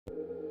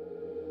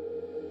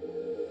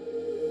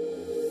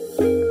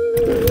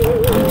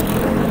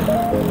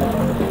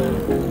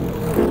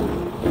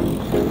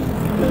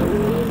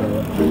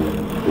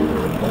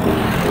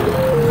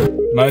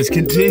Mows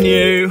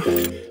continue.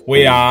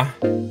 We are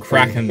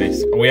cracking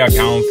this. We are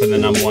going for the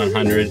number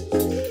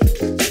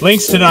 100.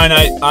 Links to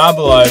donate are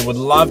below. Would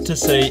love to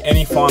see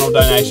any final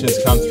donations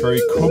come through.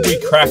 Could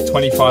we crack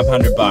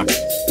 2,500 bucks?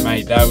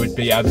 Mate, that would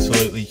be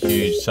absolutely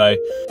huge. So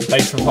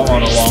thanks for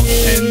following along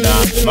and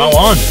mow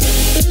on.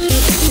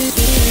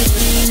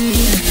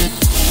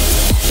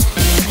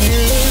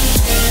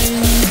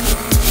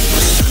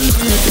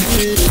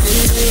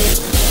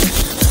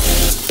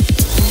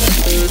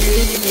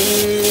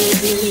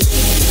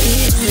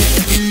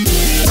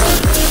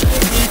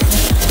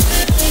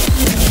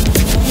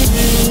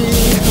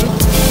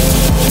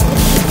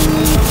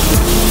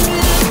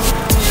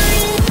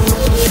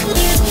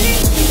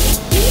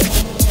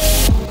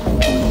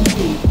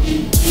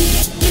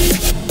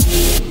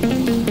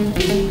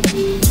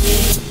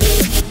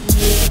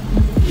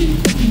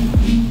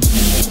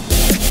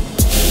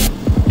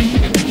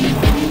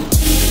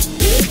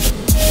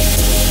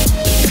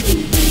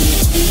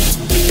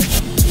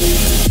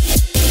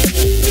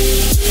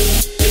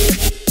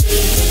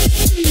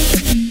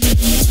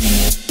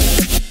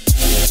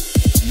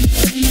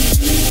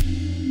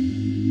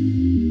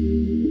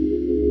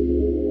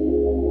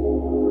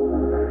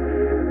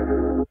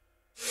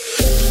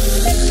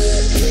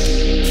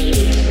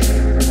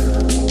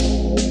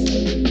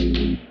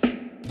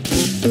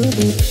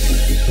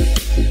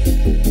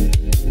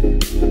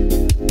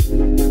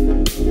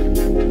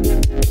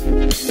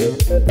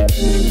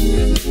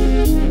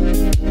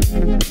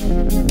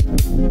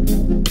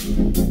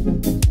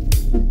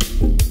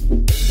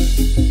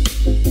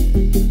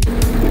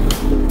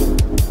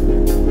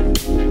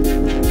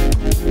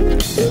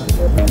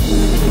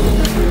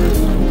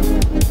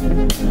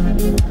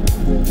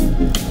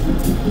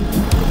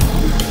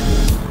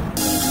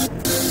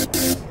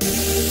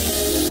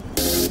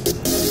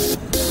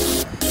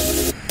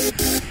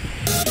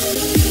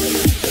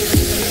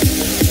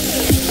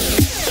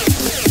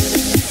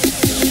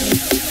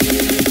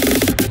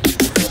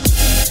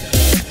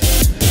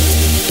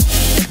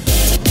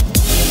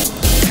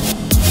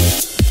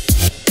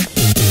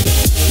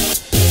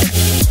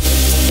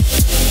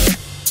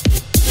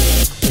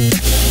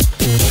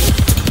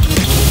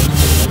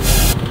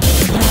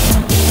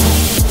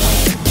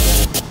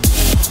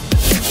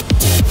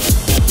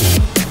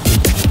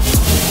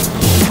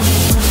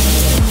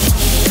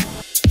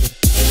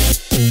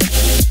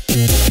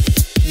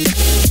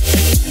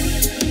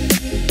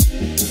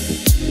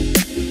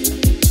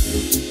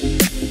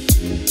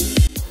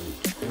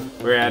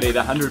 We're out here,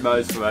 100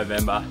 mows for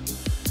Movember.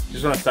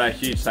 Just want to say a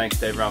huge thanks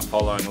to everyone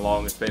following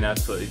along. It's been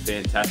absolutely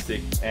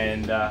fantastic,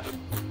 and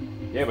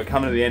yeah, we're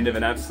coming to the end of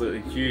an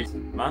absolutely huge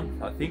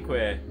month. I think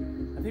we're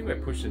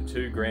pushing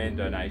 2 grand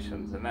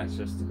donations, and that's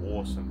just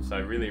awesome. So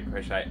really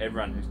appreciate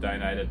everyone who's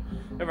donated,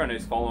 everyone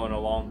who's following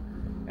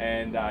along,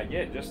 and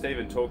yeah, just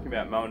even talking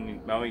about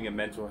mowing and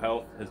mental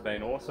health has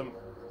been awesome.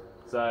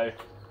 So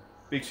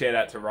big shout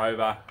out to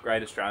Rover,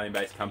 great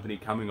Australian-based company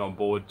coming on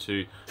board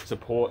to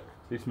support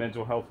this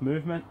mental health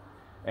movement.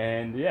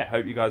 And yeah,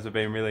 hope you guys have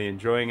been really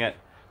enjoying it.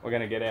 We're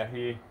going to get out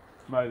here,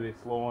 mow this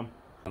lawn.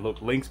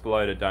 Look, links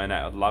below to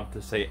donate. I'd love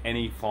to see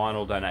any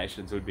final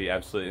donations. It would be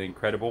absolutely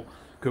incredible.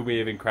 Could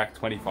we even crack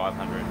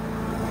 2,500?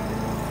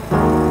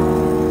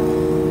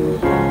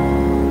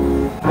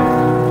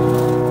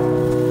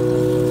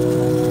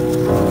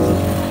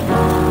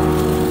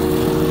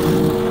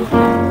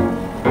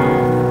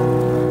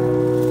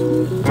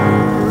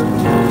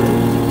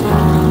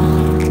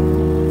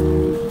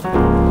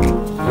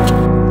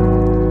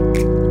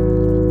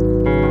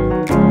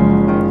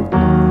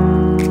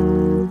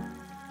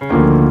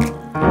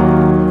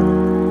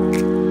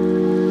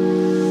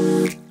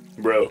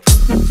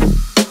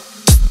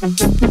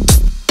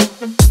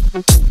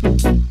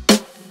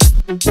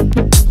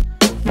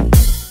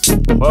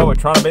 Well, we're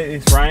trying to beat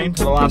this rain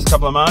for the last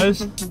couple of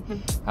mows.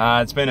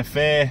 It's been a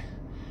fair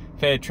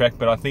trek,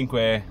 but I think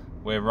we're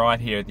right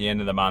here at the end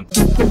of the month.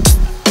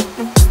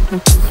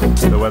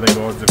 The weather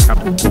gods have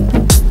come.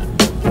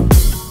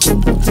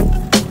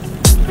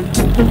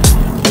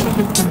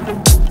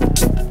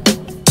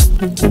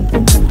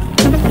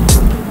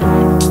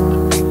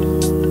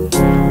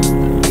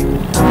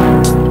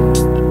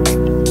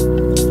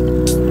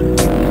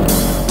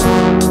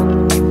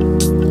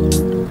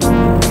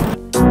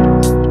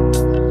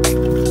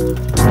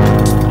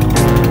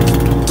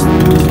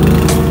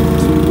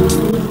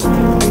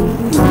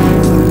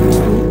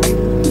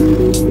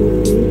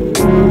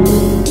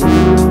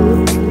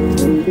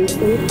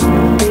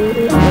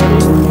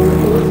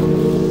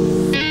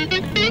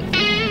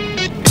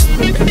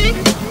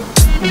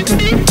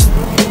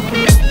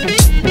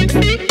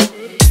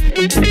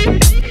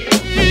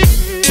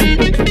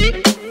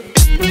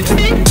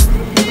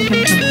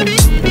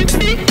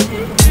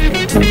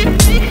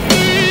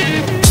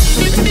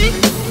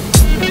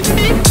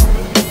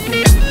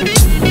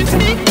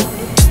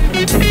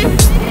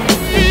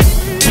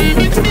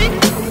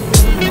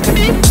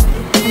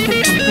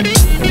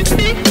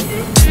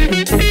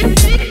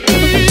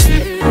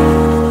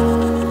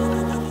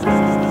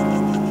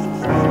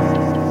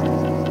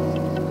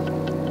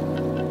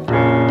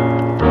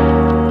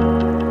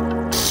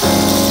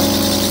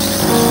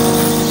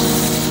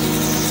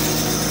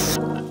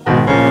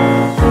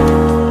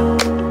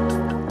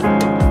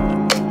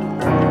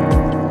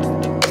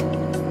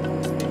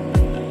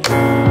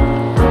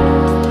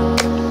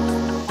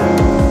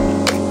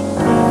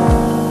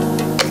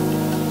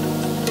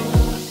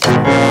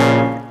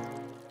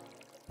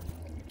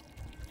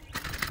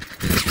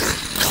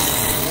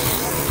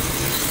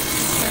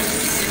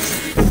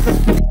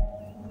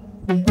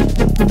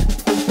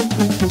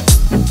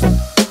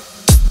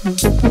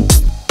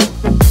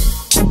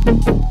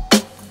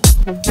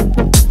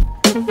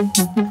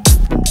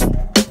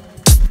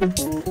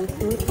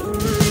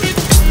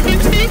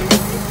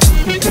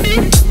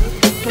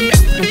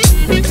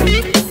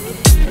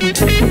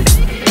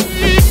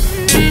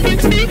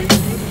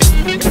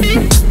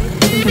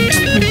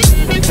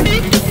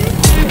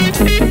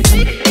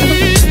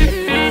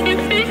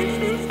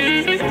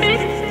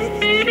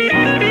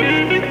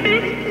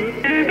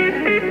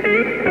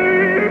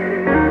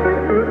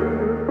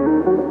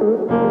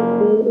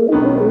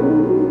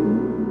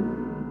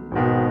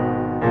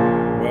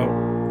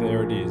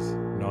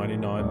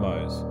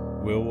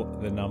 Will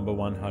the number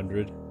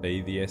 100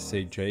 be the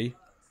SCG?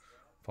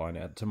 Find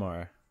out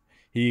tomorrow.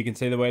 Here you can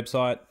see the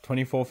website,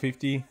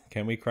 2450.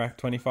 Can we crack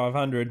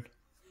 2500?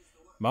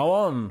 Mow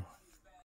on!